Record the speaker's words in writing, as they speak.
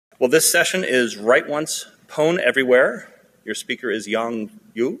Well, this session is Write Once, Pwn Everywhere. Your speaker is Yang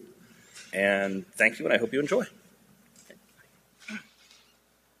Yu, and thank you, and I hope you enjoy.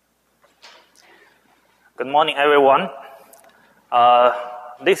 Good morning, everyone.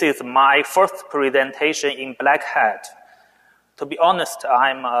 This is my first presentation in Black Hat. To be honest,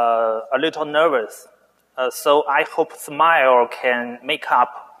 I'm a little nervous, so I hope Smile can make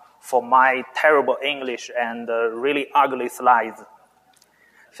up for my terrible English and really ugly slides.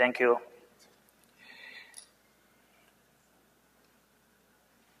 Thank you.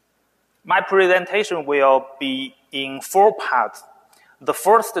 My presentation will be in 4 parts. The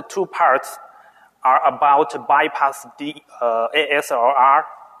first 2 parts are about bypass ASLR,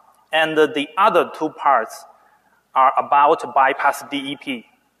 and the other 2 parts are about bypass DEP.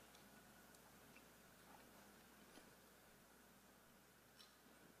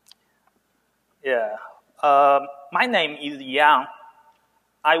 Yeah, my name is Yang.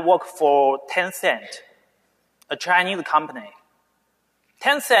 I work for Tencent, a Chinese company.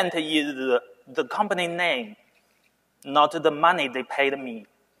 Tencent is the company name, not the money they paid me.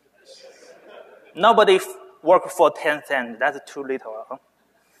 Nobody works for Tencent, that's too little. Huh?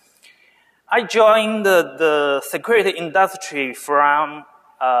 I joined the security industry from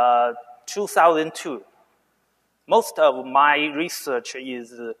 2002. Most of my research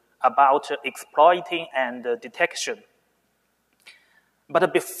is about exploiting and detection.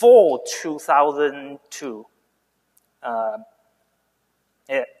 But before 2002, I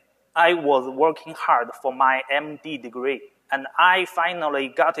was working hard for my MD degree, and I finally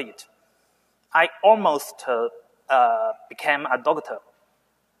got it. I almost became a doctor.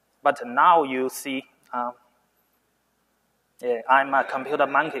 But now you see, I'm a computer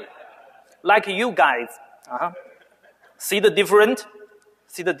monkey. Like you guys. See the difference?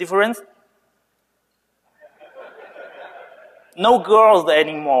 See the difference? No girls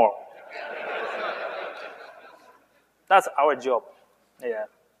anymore. That's our job. Yeah.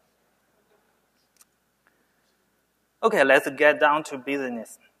 Okay, let's get down to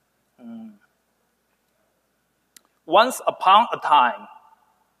business. Once upon a time,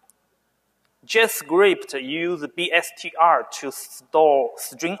 JavaScript used BSTR to store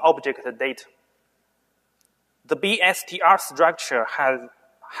string object data. The BSTR structure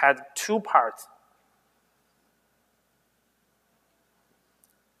had 2 parts.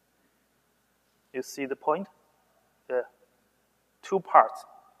 You see the point? Yeah. 2 parts.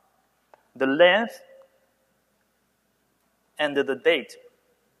 The length and the date.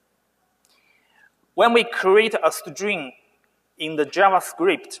 When we create a string in the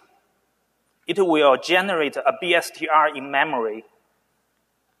JavaScript, it will generate a BSTR in memory,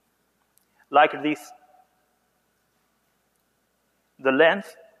 like this. The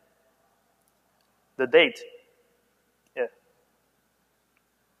length, the date. Yeah.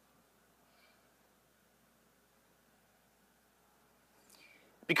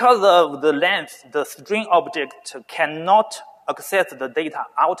 Because of the length, the string object cannot access the data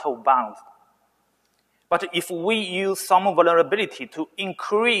out of bounds. But if we use some vulnerability to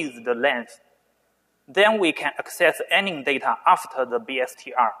increase the length, then we can access any data after the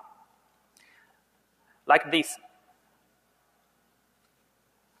BSTR. Like this.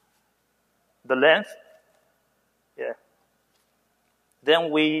 The length, yeah. Then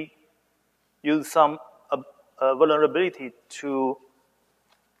we use some vulnerability to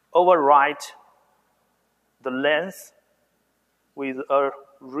overwrite the length with a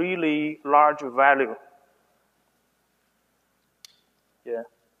really large value. Yeah.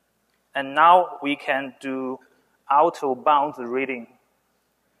 And now we can do out-of-bounds reading.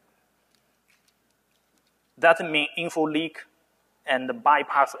 That means info leak and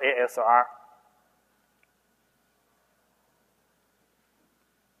bypass ASLR.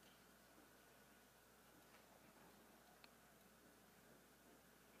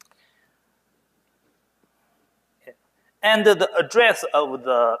 And the address of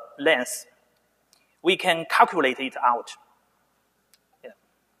the length, we can calculate it out. Yeah.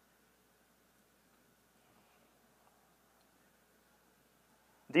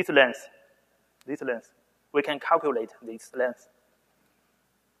 This length, we can calculate this length.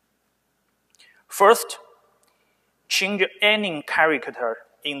 First, change any character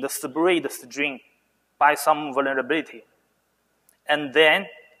in the spread string by some vulnerability, and then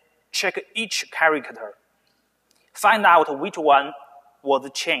check each character. Find out which one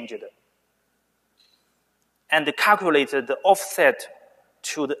was changed, and calculate the offset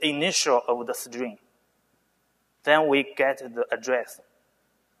to the initial of the string. Then we get the address.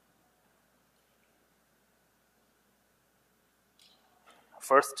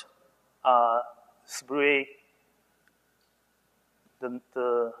 First, spray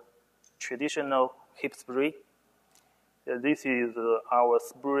the traditional heap spree. This is our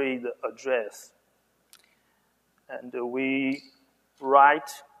spread address. And we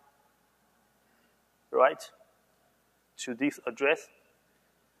write to this address.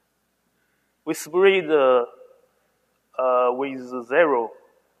 We spread with 0,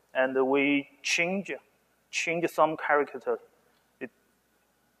 and we change some character.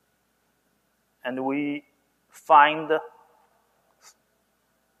 And we find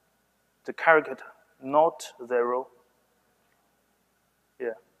the character not 0.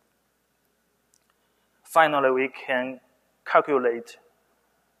 Yeah. Finally, we can calculate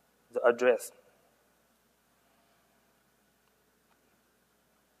the address.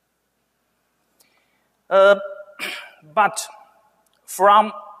 But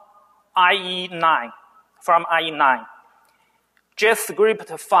from IE9,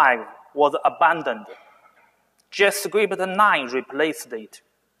 JScript 5 was abandoned. JScript 9 replaced it.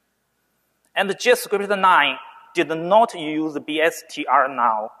 And JScript 9 did not use BSTR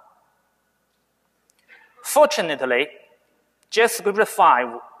now. Fortunately, JScript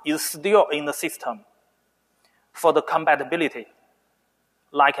 5 is still in the system for the compatibility,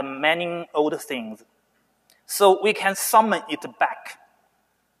 like many old things. So we can summon it back,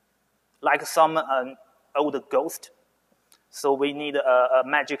 like summon an old ghost. So we need a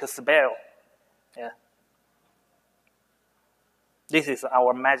magic spell. Yeah. This is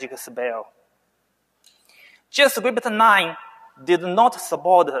our magic spell. JScript 9 did not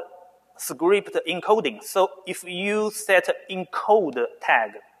support script encoding. So if you set encode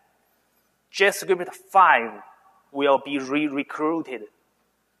tag, JScript 5 will be re-recruited.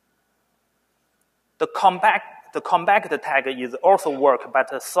 The compact tag is also work,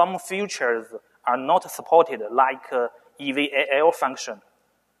 but some features are not supported, like EVAL function.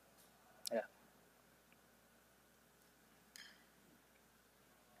 Yeah.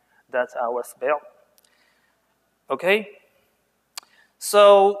 That's our spell. Okay.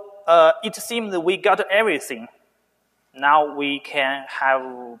 So it seems that we got everything. Now we can have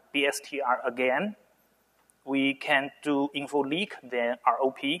BSTR again. We can do info leak, then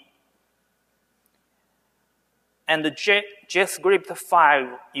ROP. And the JScript 5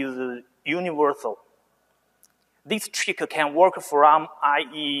 is universal. This trick can work from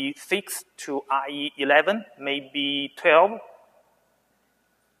IE6 to IE11, maybe 12.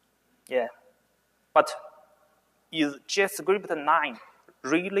 Yeah. But is JScript 9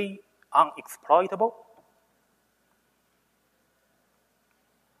 really unexploitable?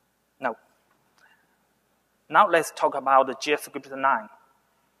 No. Now let's talk about the JScript 9.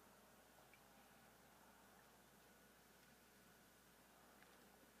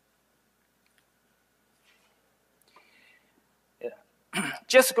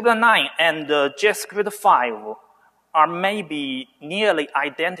 JScript 9 and JScript 5 are maybe nearly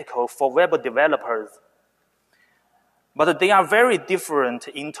identical for web developers, but they are very different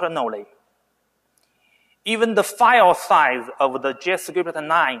internally. Even the file size of the JScript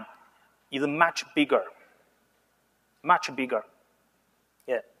 9 is much bigger. Much bigger.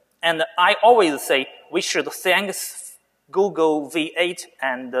 Yeah. And I always say we should thank Google V8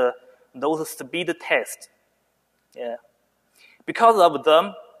 and those speed tests. Yeah. Because of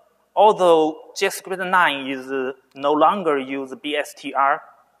them, although JScript 9 is no longer use BSTR,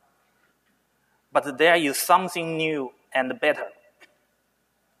 but there is something new and better.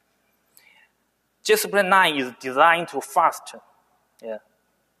 JScript 9 is designed to fast. Yeah.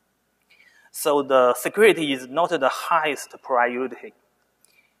 So the security is not the highest priority.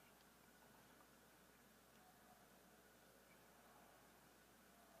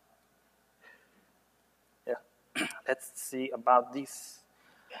 Let's see about this.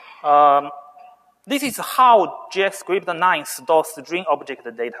 This is how JScript 9 stores string object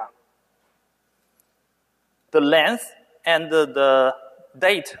data. The length and the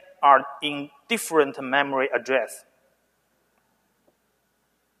date are in different memory address.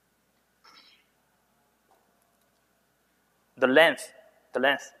 The length,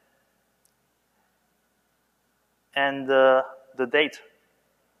 and the date.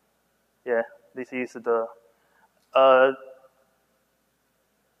 Yeah, this is the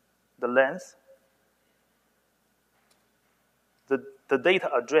length, the data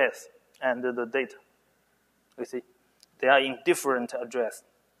address, and the date. You see, they are in different address.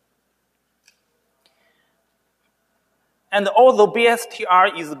 And although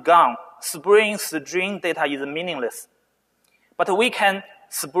BSTR is gone, spraying string data is meaningless. But we can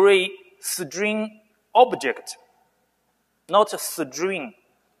spray string object, not string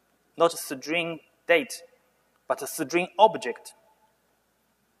date, but string object.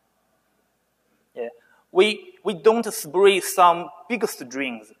 Yeah. We don't spray some big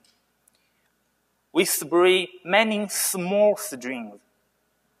strings. we spray many small strings.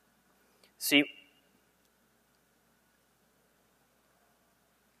 See,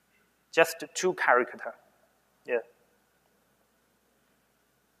 just 2 characters. Yeah.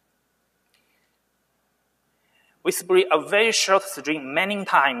 We spray a very short string many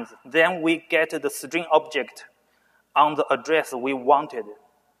times, then we get the string object on the address we wanted.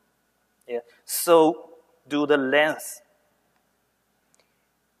 Yeah. So do the length.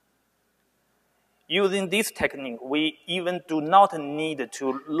 Using this technique, we even do not need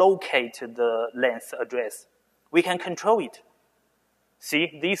to locate the length address. We can control it.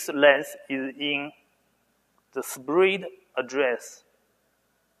 See, this length is in the sprayed address.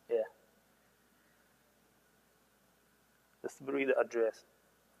 Yeah. The sprayed address.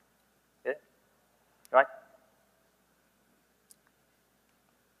 Yeah. Right?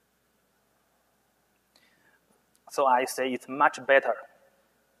 So I say it's much better.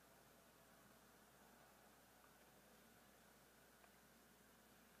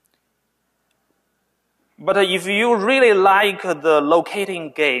 But if you really like the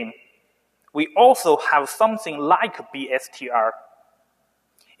locating game, we also have something like BSTR.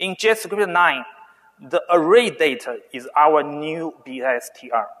 In JavaScript 9, the array data is our new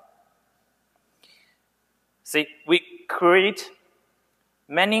BSTR. See, we create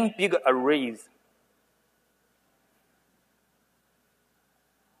many big arrays.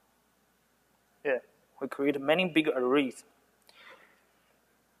 Yeah, we create many big arrays.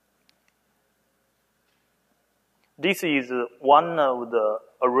 This is one of the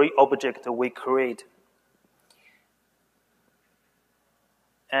array objects we create.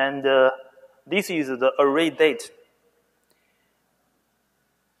 And this is the array date.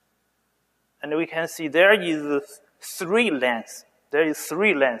 And we can see there is 3 lengths. There is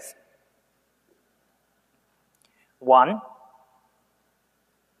 3 lengths. 1,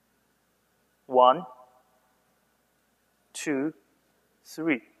 1, 2,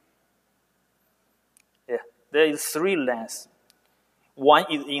 3. Yeah, there is 3 lengths. 1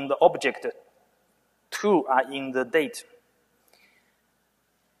 is in the object. 2 are in the date.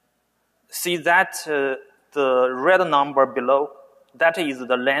 See that the red number below, that is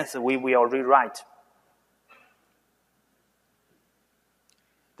the length we will rewrite.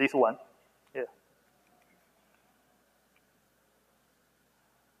 This one, yeah.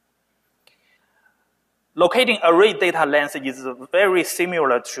 Locating array data length is very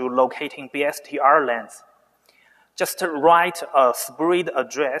similar to locating BSTR length. Just write a sprayed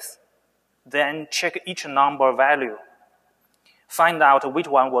address, then check each number value. Find out which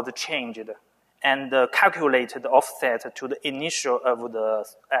one was changed, and calculate the offset to the initial of the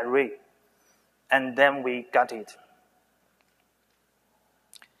array. And then we got it.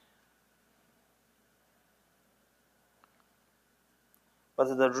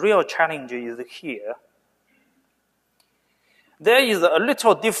 But the real challenge is here. There is a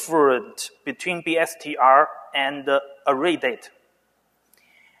little difference between BSTR and array date.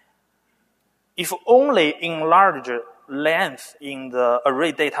 If only enlarge length in the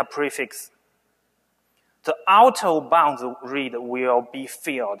array data prefix, the outer bounds read will be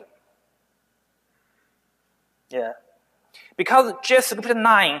filled. Yeah. Because JavaScript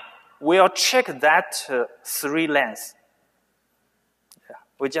 9 will check that 3 lengths. Yeah.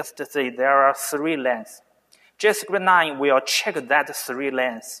 We just say there are 3 lengths. JavaScript 9 will check that 3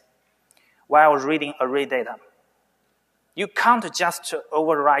 lengths while reading array data. You can't just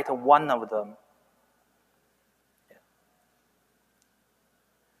overwrite one of them.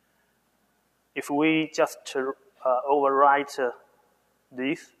 If we just overwrite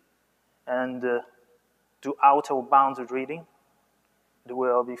this and do outer bounds reading, it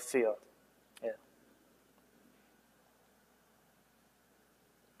will be filled. Yeah.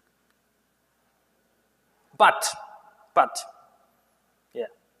 But, yeah.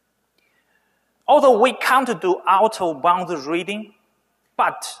 Although we can't do outer bounds reading,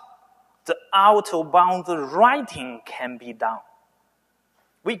 but the outer bounds writing can be done.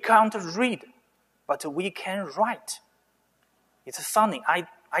 We can't read, but we can write. It's funny.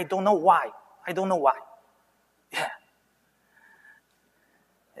 I don't know why. I don't know why. Yeah.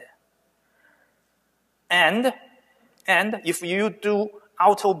 Yeah. And if you do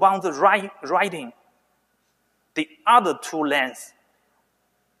outer bounds writing, the other 2 lengths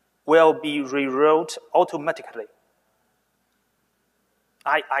will be rewrote automatically.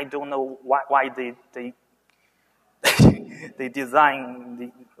 I don't know why they they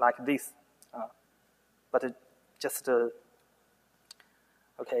design like this, but just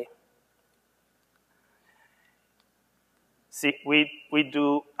okay. See, we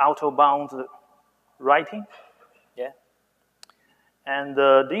do outer bounds writing, yeah, and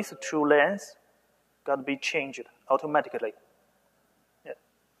these 2 lengths got to be changed automatically. Yeah.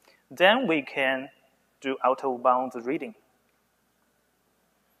 Then we can do out-of-bounds reading.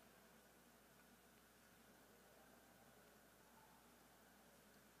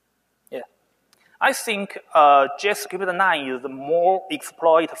 Yeah. I think JavaScript 9 is more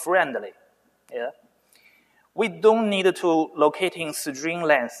exploit-friendly. Yeah. We don't need to locate in string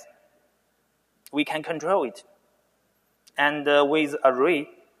length. We can control it. And with array,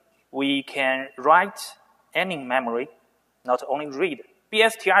 we can write any memory, not only read.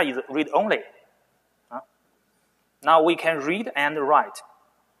 BSTR is read-only. Now we can read and write.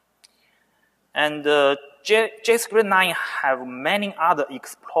 And JavaScript 9 have many other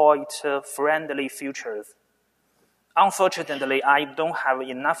exploit-friendly features. Unfortunately, I don't have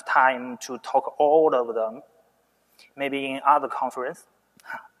enough time to talk all of them. Maybe in other conference.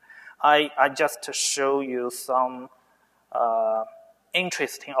 I just show you some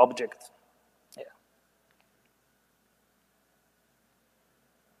interesting objects. Yeah.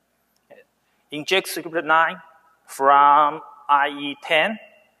 In JavaScript 9, from IE 10,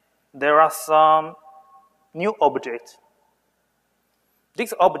 there are some new objects.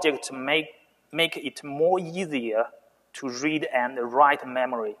 These objects make it more easier to read and write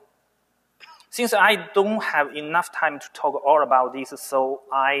memory. Since I don't have enough time to talk all about this, so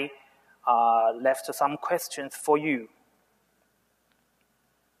I left some questions for you.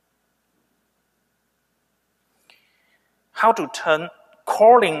 How to turn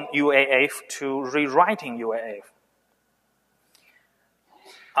calling UAF to rewriting UAF?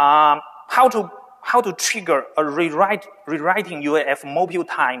 How to trigger a rewriting UAF multiple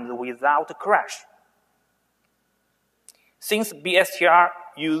times without crash? Since BSTR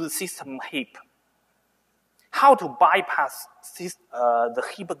uses system heap, how to bypass the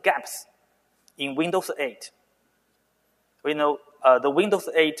heap gaps in Windows 8? We know the Windows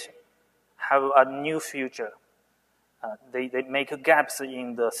 8 have a new feature. They make gaps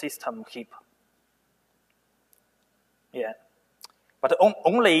in the system heap. Yeah, but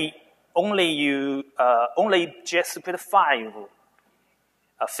only JavaScript 5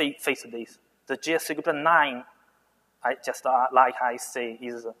 face this. The JavaScript 9, like I say,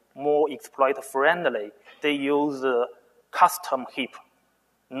 is more exploit-friendly. They use custom heap,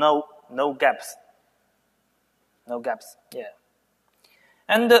 no gaps, yeah.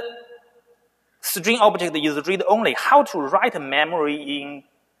 And string object is read-only. How to write memory in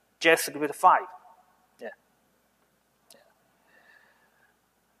JavaScript 5? Yeah.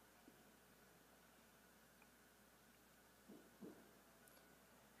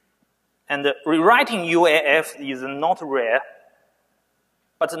 And rewriting UAF is not rare,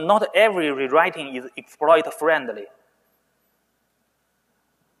 but not every rewriting is exploit-friendly.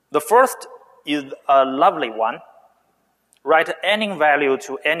 The first is a lovely one. Write any value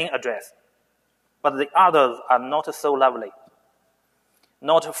to any address. But the others are not so lovely,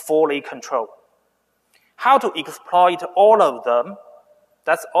 not fully controlled. How to exploit all of them?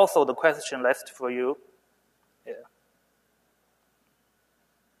 That's also the question left for you. Yeah.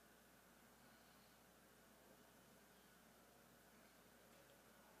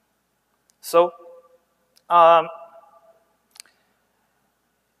 So now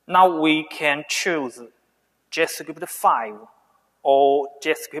we can choose JavaScript 5 or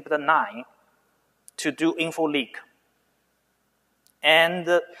JavaScript 9 to do info leak and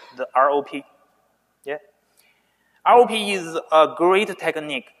the ROP. Yeah, ROP is a great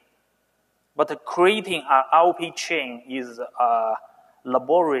technique, but creating an ROP chain is a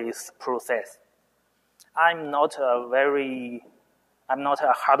laborious process. I'm not a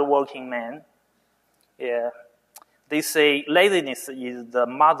hardworking man. Yeah, they say laziness is the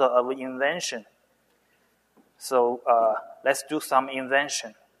mother of invention. So let's do some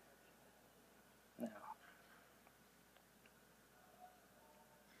invention.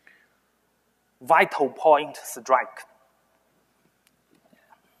 Vital point strike.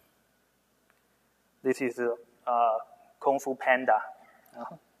 This is Kung Fu Panda.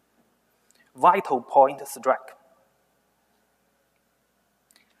 Vital point strike.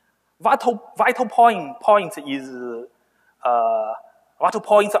 Vital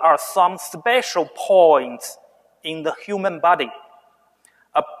points are some special points in the human body.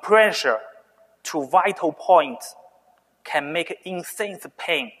 A pressure to vital points can make intense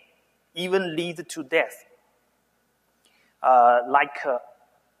pain, even lead to death. Like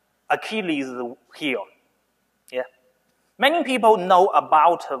Achilles heel. Yeah. Many people know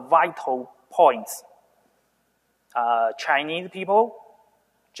about vital points. Chinese people,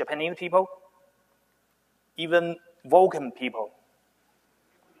 Japanese people, even Vulcan people.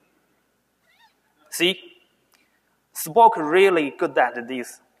 See, Spock really good at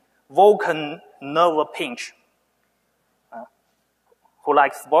this. Vulcan nerve pinch. Who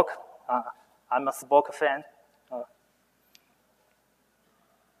likes Spock? I'm a Spock fan.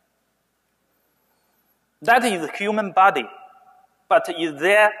 That is the human body. But is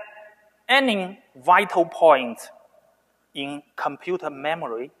there any vital point in computer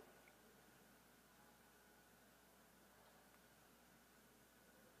memory?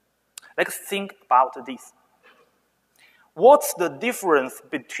 Let's think about this. What's the difference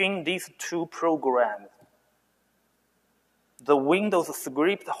between these two programs? The Windows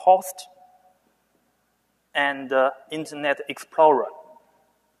script host and the Internet Explorer.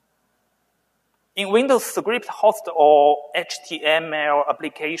 In Windows script host or HTML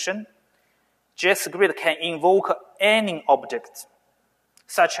application, JScript can invoke any object,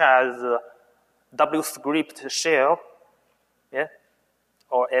 such as WScript shell, yeah,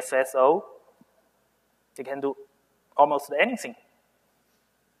 or FSO. It can do almost anything,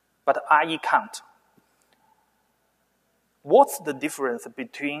 but IE can't. What's the difference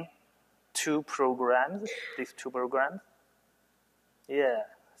between two programs, these two programs? Yeah,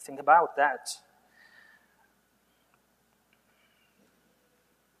 think about that.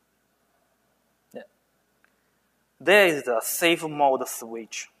 Yeah. There is a safe mode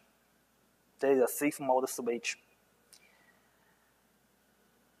switch. There is a safe mode switch.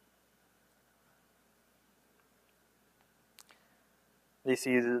 This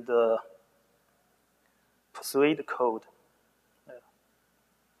is the Persuade code.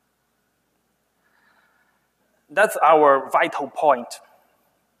 That's our vital point.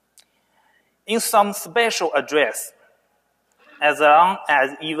 In some special address, as long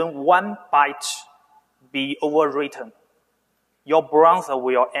as even 1 byte be overwritten, your browser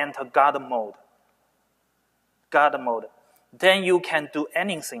will enter guard mode. Guard mode. Then you can do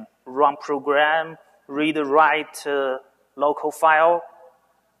anything. Run program, read, write, local file.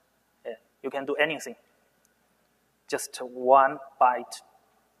 Yeah, you can do anything. Just 1 byte.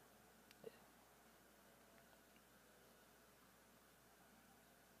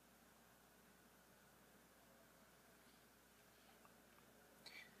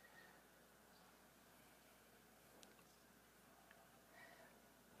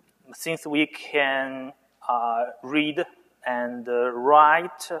 Since we can read and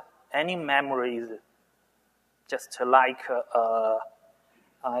write any memories, just like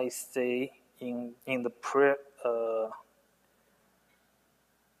I say in the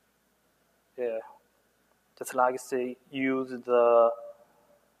just like say use the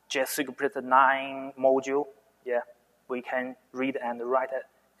JScript 9 module. Yeah, we can read and write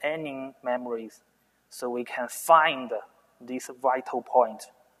any memories, so we can find this vital point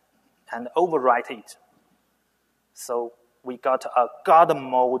and overwrite it. So we got a guard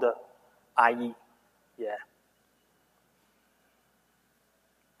mode IE. Yeah.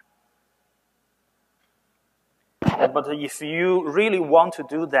 But if you really want to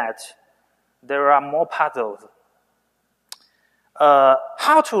do that, there are more puzzles.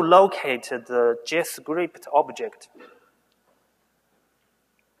 How to locate the JScript object?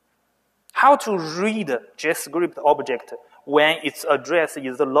 How to read JScript object when its address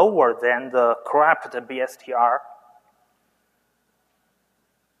is lower than the corrupt BSTR?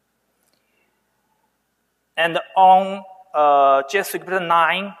 And on JScript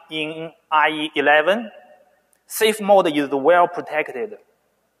 9 in IE 11, safe mode is well protected.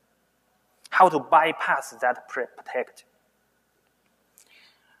 How to bypass that protect?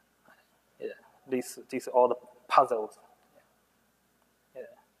 Yeah, these are all the puzzles. Yeah.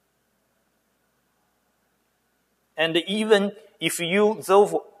 And even if you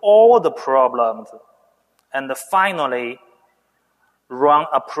solve all the problems and finally run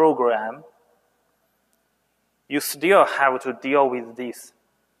a program, you still have to deal with this.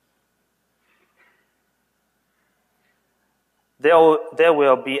 There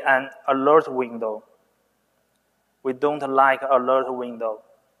will be an alert window. We don't like alert window.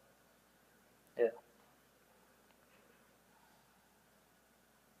 Yeah.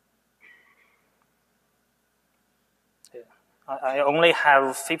 Yeah. I only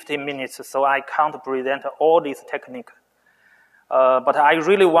have 15 minutes, so I can't present all these techniques. But I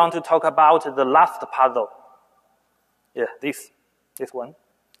really want to talk about the last puzzle. Yeah, this one.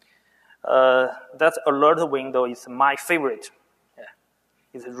 That alert window is my favorite. Yeah.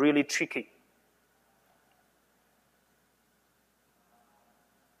 It's really tricky.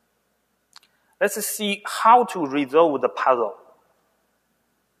 Let's see how to resolve the puzzle.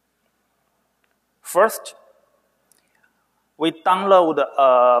 First, we download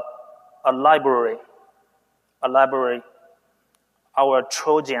a library, our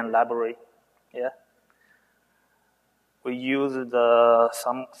Trojan library. Yeah. we use the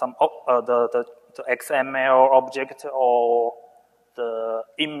XML object or the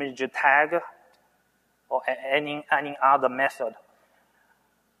image tag or any other method.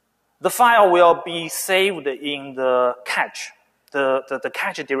 The file will be saved in the cache, the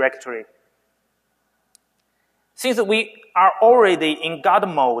cache directory. Since we are already in God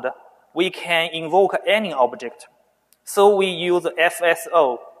mode, we can invoke any object. So we use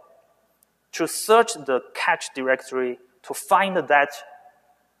FSO to search the cache directory to find that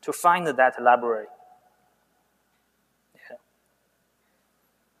library. Yeah.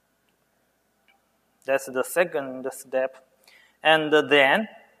 That's the second step. And then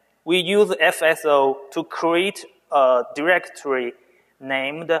we use FSO to create a directory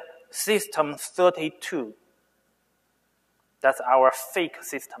named system32. That's our fake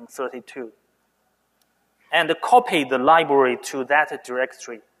system32. And copy the library to that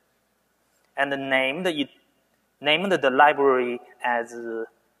directory. And named the library as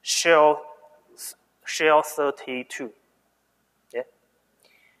shell32. Yeah.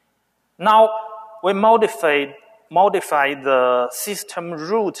 Now we modify the system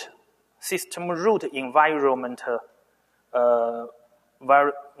root environment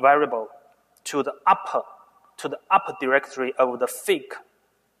variable to the upper directory of the fake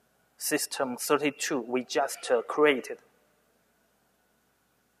system32 we just created.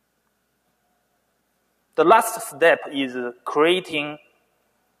 The last step is creating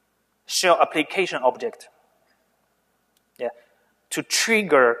shell application object. Yeah, to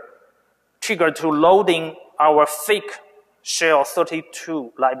trigger to loading our fake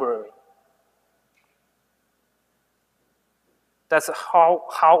shell32 library. That's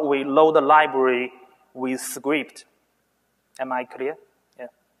how we load the library with script. Am I clear? Yeah.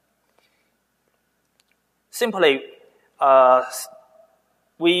 Simply,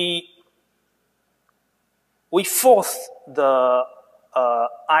 we force the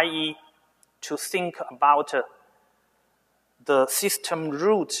IE to think about the system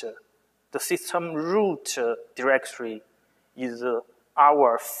root. The system root directory is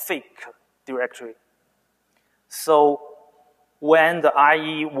our fake directory. So when the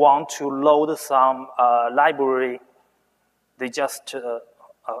IE want to load some library, they just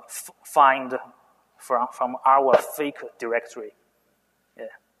find from our fake directory. Yeah.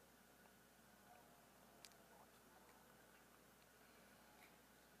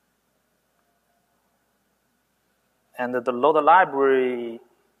 And the load library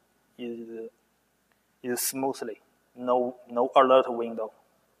is smoothly, no alert window.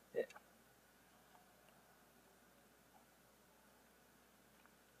 Yeah.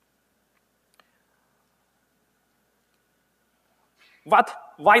 What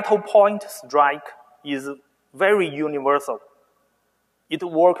vital point strike is very universal. It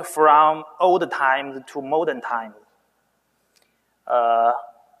works from old times to modern times. I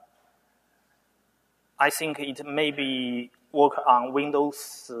think it maybe work on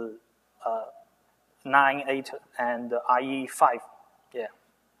Windows 9, 8, and IE5. Yeah.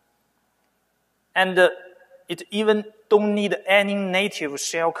 And it even don't need any native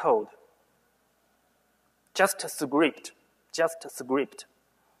shell code. Just script.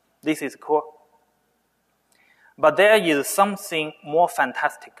 This is cool. But there is something more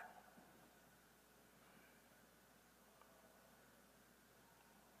fantastic.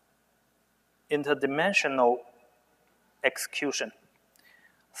 Interdimensional execution.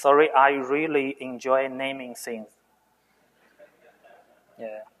 Sorry, I really enjoy naming things.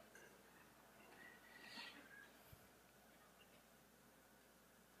 Yeah.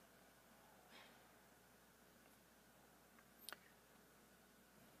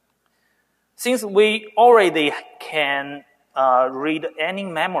 Since we already can read any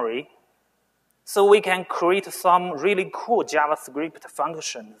memory, so we can create some really cool JavaScript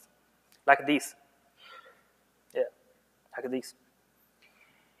functions like this. Yeah, like this.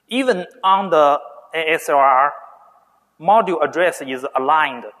 Even on the ASLR, module address is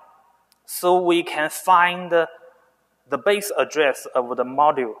aligned, so we can find the base address of the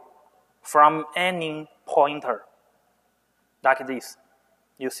module from any pointer, like this.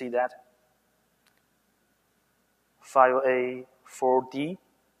 You see that? File A4D.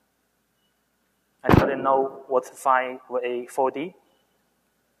 Anybody know what's file A4D?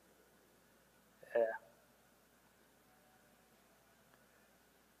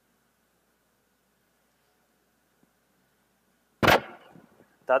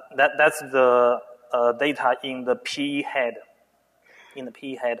 That's the data in the PE head.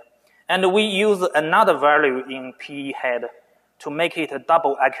 And we use another value in PE head to make it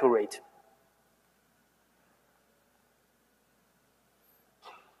double accurate.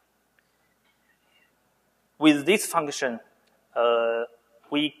 with this function,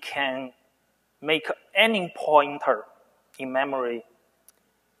 we can make any pointer in memory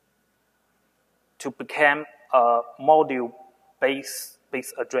to become a module base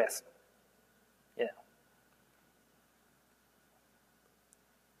address. Yeah.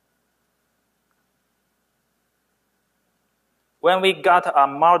 When we got a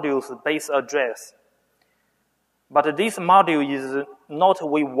module's base address, but this module is not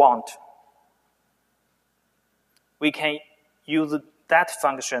what we want, we can use that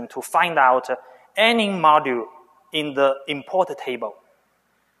function to find out any module in the import table,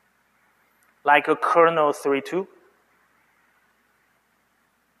 like a kernel 3.2.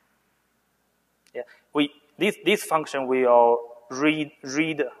 Yeah, this function will read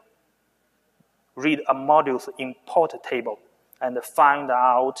a module's import table and find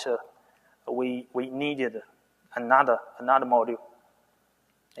out we needed another module.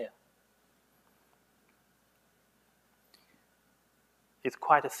 Yeah. It's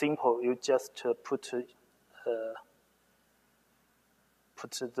quite simple. You just put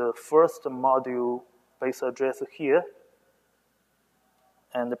the first module base address here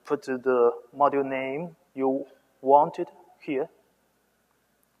and put the module name you wanted here.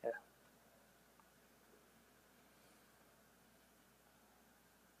 Yeah.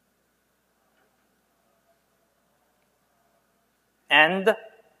 And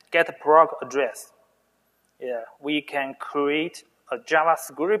get proc address. Yeah, we can create a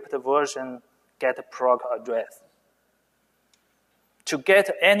JavaScript version get proc address to get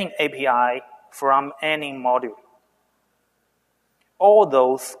any API from any module. All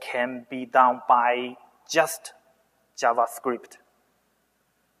those can be done by just JavaScript.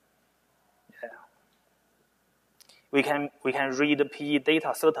 Yeah. We can read the PE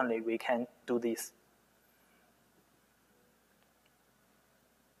data. Certainly, we can do this.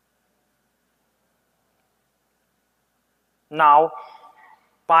 Now,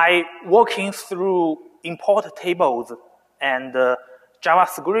 by working through import tables and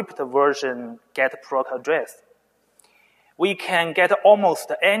JavaScript version get proc address, we can get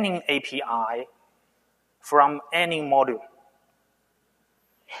almost any API from any module.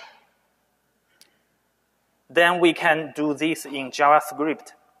 Then we can do this in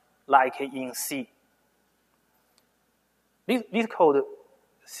JavaScript, like in C. This code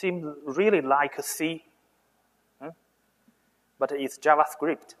seems really like C, but it's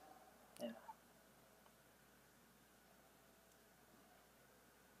JavaScript. Yeah.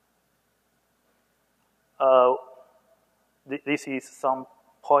 This is some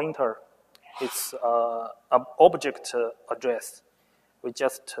pointer. It's an object address. We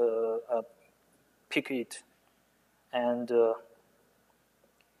just pick it, and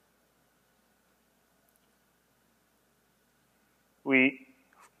we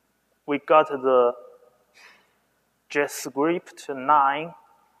got the JavaScript 9.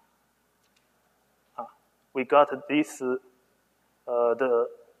 We got this.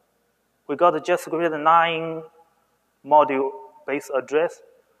 We got the JavaScript 9 module base address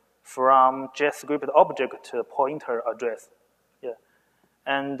from JavaScript object pointer address. Yeah,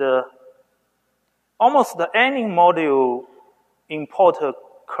 and almost any module import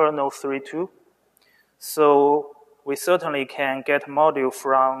kernel 3.2. So we certainly can get module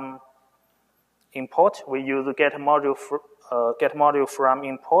from import. We use get module from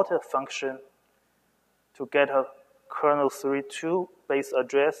import function to get a kernel 3.2 base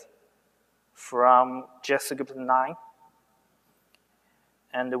address from JavaScript 9.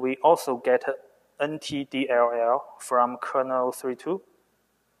 And we also get NTDLL from kernel 3.2.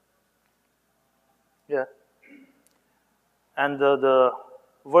 Yeah. And the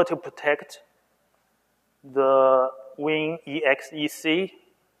virtual protect, the WinExec.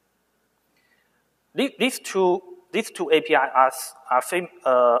 These two APIs are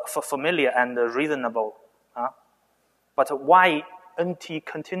familiar and reasonable. But why NT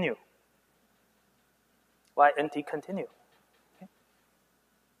continue? Why NT continue? Okay.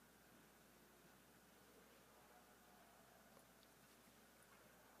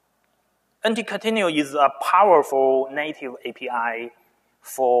 NT continue is a powerful native API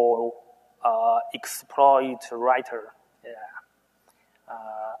for exploit writer. Yeah.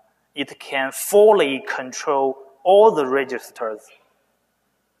 It can fully control all the registers,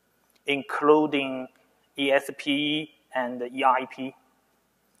 including ESP and EIP.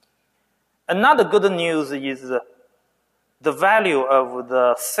 Another good news is the value of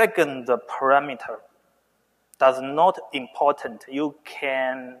the second parameter does not important. You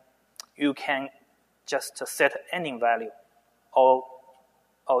can just set any value, or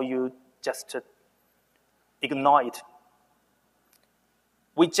you just ignore it.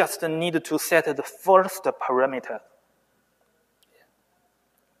 we just need to set the first parameter.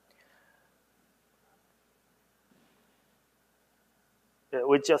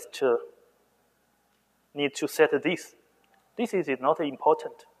 We just need to set this. This is not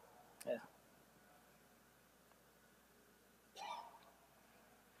important. Yeah.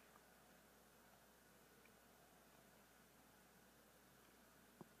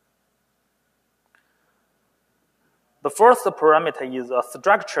 The first parameter is a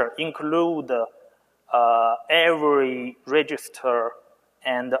structure include every register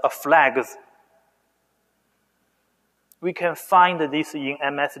and a flags. We can find this in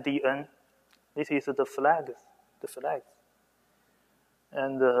MSDN. This is the flags.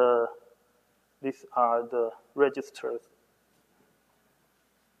 And these are the registers.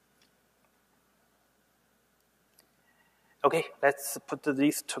 Okay, let's put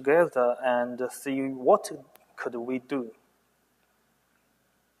these together and see what could we do.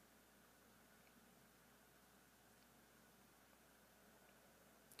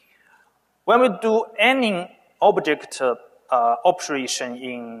 When we do any object operation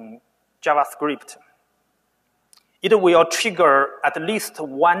in JavaScript, it will trigger at least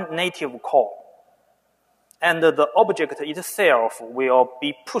one native call. And the object itself will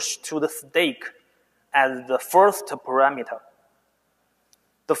be pushed to the stake as the first parameter.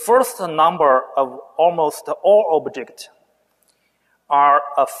 The first number of almost all objects are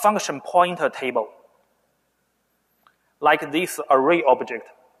a function pointer table, like this array object.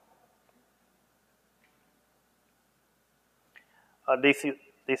 This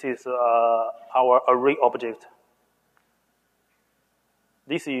is our array object.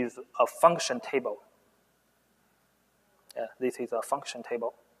 This is a function table. Yeah, this is a function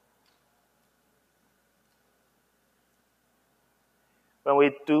table. When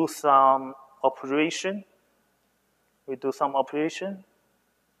we do some operation, to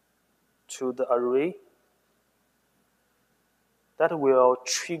the array, that will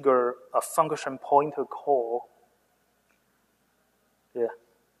trigger a function pointer call. Yeah.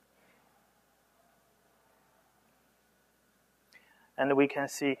 And we can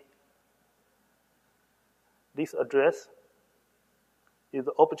see this address is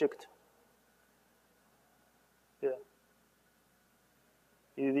the object. Yeah.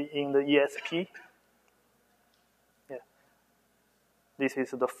 Is in the ESP. Yeah. This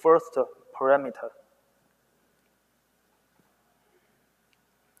is the first parameter.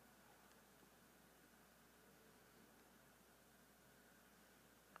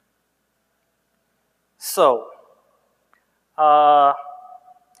 So,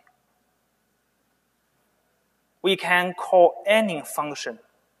 we can call any function.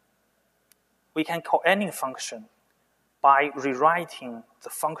 We can call any function by rewriting the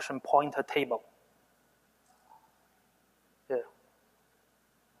function pointer table. Yeah.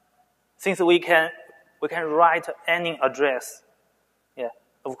 Since we can write any address, yeah,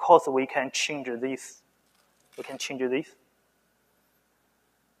 of course we can change this. We can change this.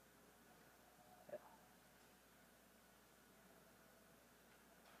 Yeah.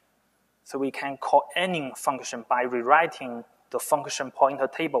 So we can call any function by rewriting the function pointer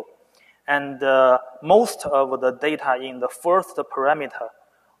table. And most of the data in the first parameter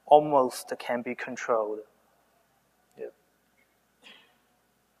almost can be controlled. Yeah.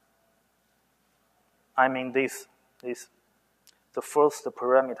 I mean this, the first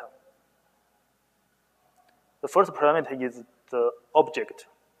parameter. The first parameter is the object.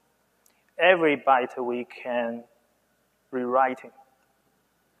 Every byte we can rewrite it.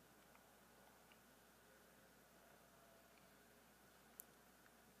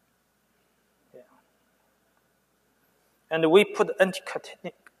 And we put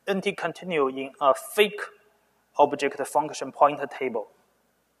anti-continue in a fake object function pointer table.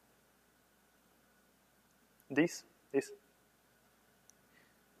 This.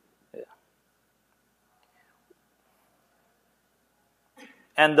 Yeah.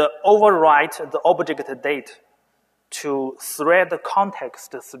 And overwrite the object date to thread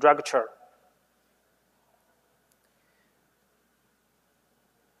context structure.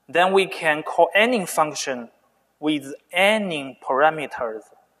 Then we can call any function with any parameters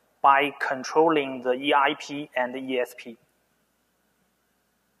by controlling the EIP and the ESP.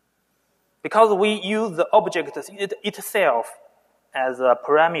 Because we use the object itself as a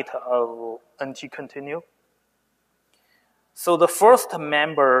parameter of anti-continue, so the first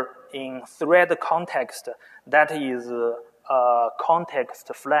member in thread context, that is context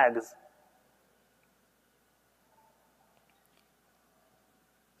flags.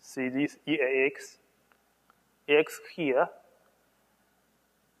 See this EAX here,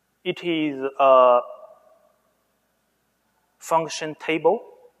 it is function table,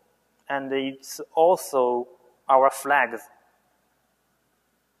 and it's also our flags.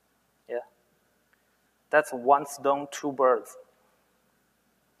 Yeah, that's one stone, two birds.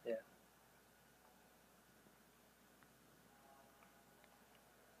 Yeah.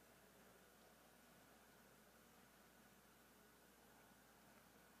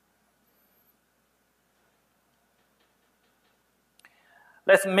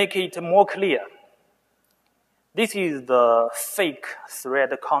 Let's make it more clear. This is the fake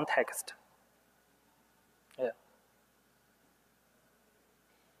thread context. Yeah.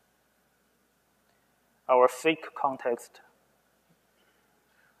 Our fake context.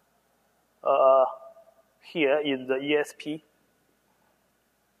 Here is the ESP.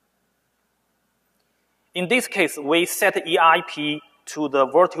 In this case, we set EIP to the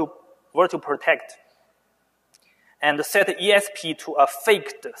virtual protect and set ESP to a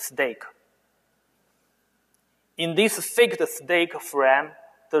faked stake. In this faked stake frame,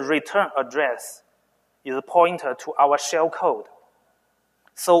 the return address is a pointer to our shellcode.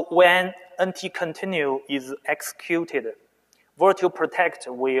 So when NT-continue is executed, virtual protect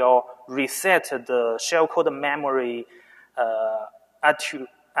will reset the shellcode memory attribute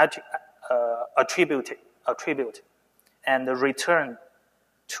and return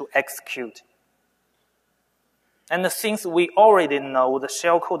to execute. And since we already know the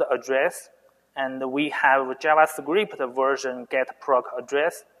shellcode address, and we have JavaScript version getProc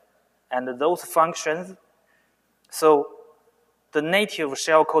address and those functions, so the native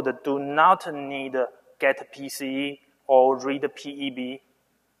shellcode do not need getPCE or readPEB.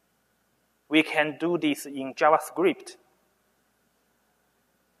 We can do this in JavaScript.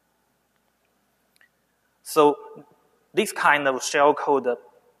 So this kind of shellcode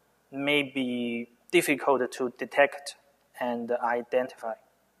may be difficult to detect and identify.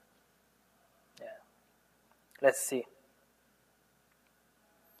 Yeah. Let's see.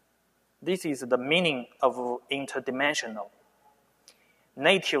 This is the meaning of interdimensional.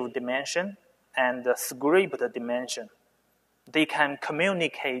 Native dimension and script dimension, they can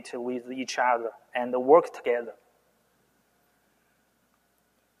communicate with each other and work together.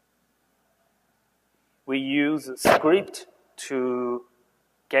 We use script to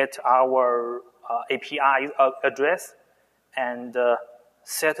get our API address and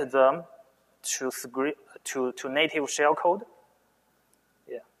set them to native shellcode.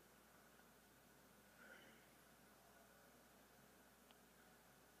 Yeah.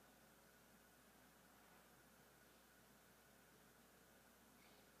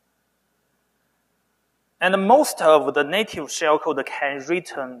 And most of the native shellcode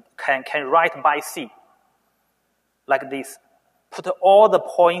can write by C, like this. Put all the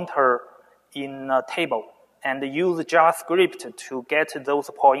pointer in a table and use JavaScript to get those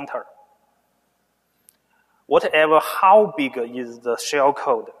pointer. Whatever how big is the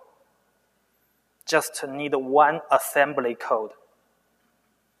shellcode, just need one assembly code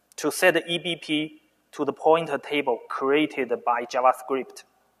to set the EBP to the pointer table created by JavaScript.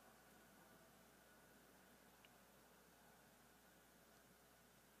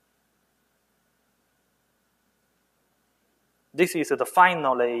 This is the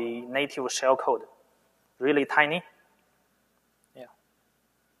finally native shellcode, really tiny. Yeah.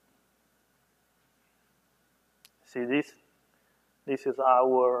 See this? This is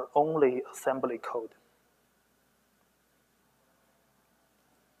our only assembly code.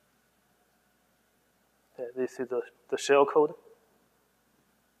 This is the shellcode.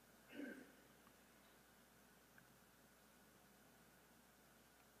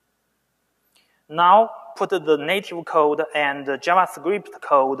 Now, put the native code and the JavaScript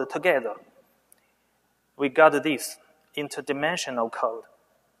code together. We got this interdimensional code.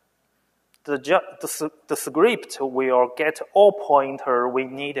 The script will get all pointer we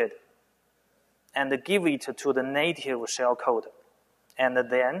needed and give it to the native shellcode, and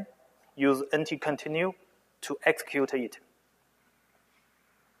then use NT-continue to execute it.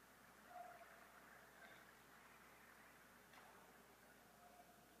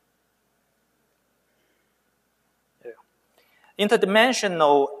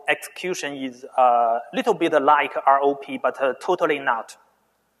 Interdimensional execution is a little bit like ROP, but totally not.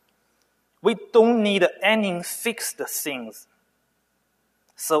 We don't need any fixed things.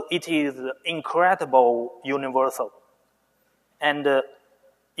 So it is incredible universal. And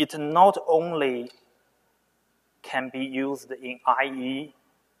it not only can be used in IE,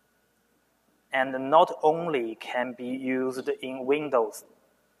 and not only can be used in Windows.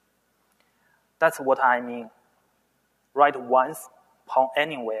 That's what I mean. Write once, upon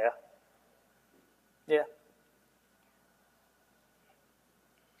anywhere. Yeah.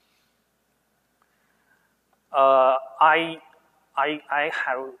 I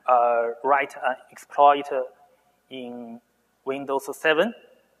have write an exploit in Windows 7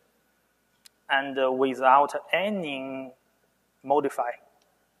 and without any modify,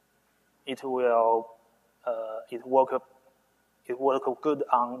 it will it work good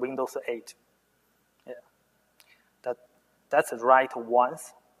on Windows 8. Yeah, that's write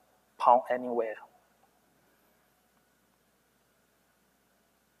once, pawn anywhere.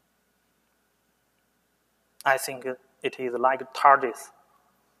 I think it is like TARDIS,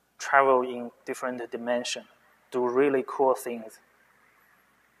 travel in different dimensions, do really cool things.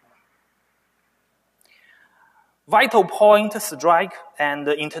 Vital point strike and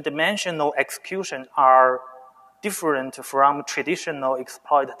interdimensional execution are different from traditional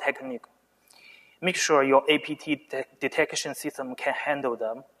exploit technique. Make sure your APT detection system can handle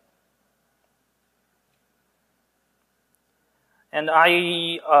them. And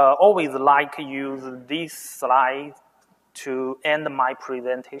I always like to use this slide to end my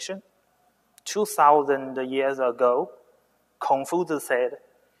presentation. 2,000 years ago, Confucius said,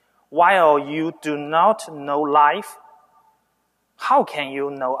 while you do not know life, how can you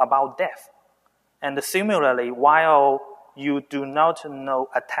know about death? And similarly, while you do not know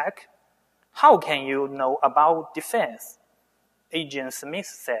attack, how can you know about defense? Agent Smith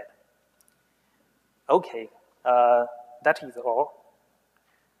said. Okay, that is all.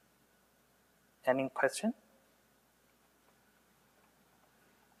 Any question?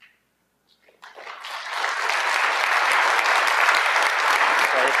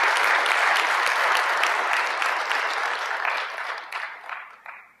 Okay.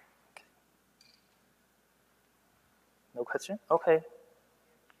 No question? Okay.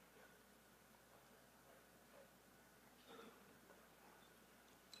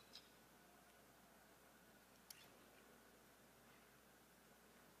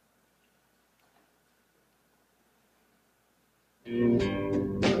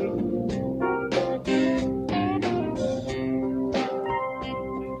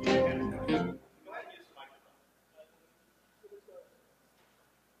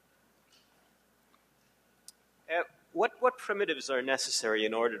 What primitives are necessary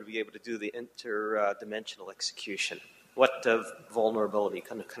in order to be able to do the interdimensional execution? What vulnerability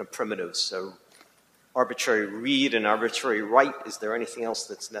kind of primitives? So arbitrary read and arbitrary write. Is there anything else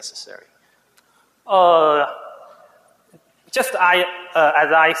that's necessary? Just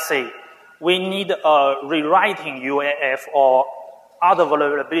as I say, we need a rewriting UAF or other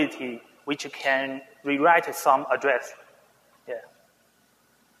vulnerability which can rewrite some address. Yeah.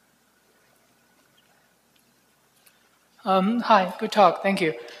 Hi, good talk. Thank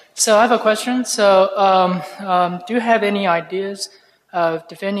you. So I have a question. So do you have any ideas of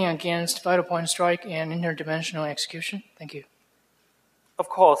defending against vital point strike and interdimensional execution? Thank you. Of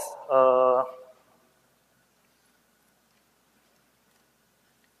course.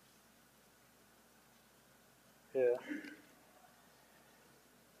 Yeah.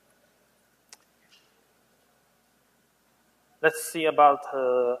 Let's see about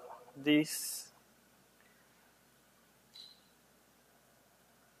this.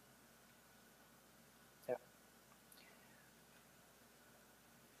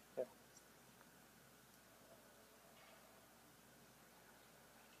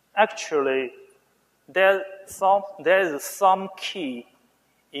 Actually, there is some key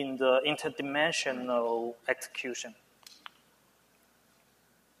in the interdimensional execution,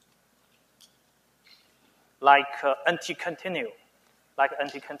 like anti-continue,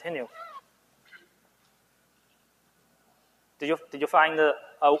 Did you find the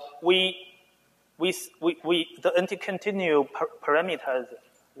anti-continue parameters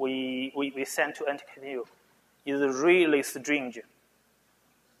we send to anti-continue is really strange.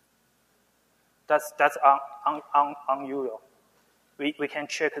 That's unusual. We can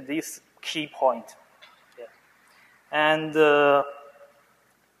check this key point. Yeah. And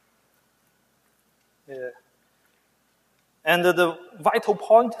and the vital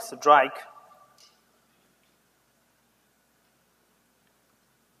point strike.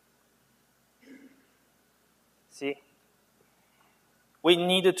 See, we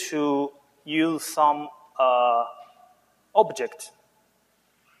need to use some object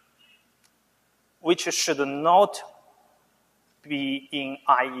which should not be in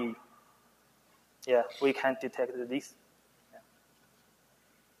IE. Yeah, we can detect this. Yeah.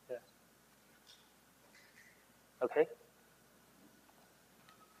 Yeah. Okay.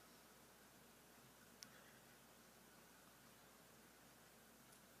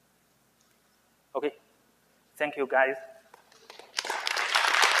 Okay. Thank you, guys.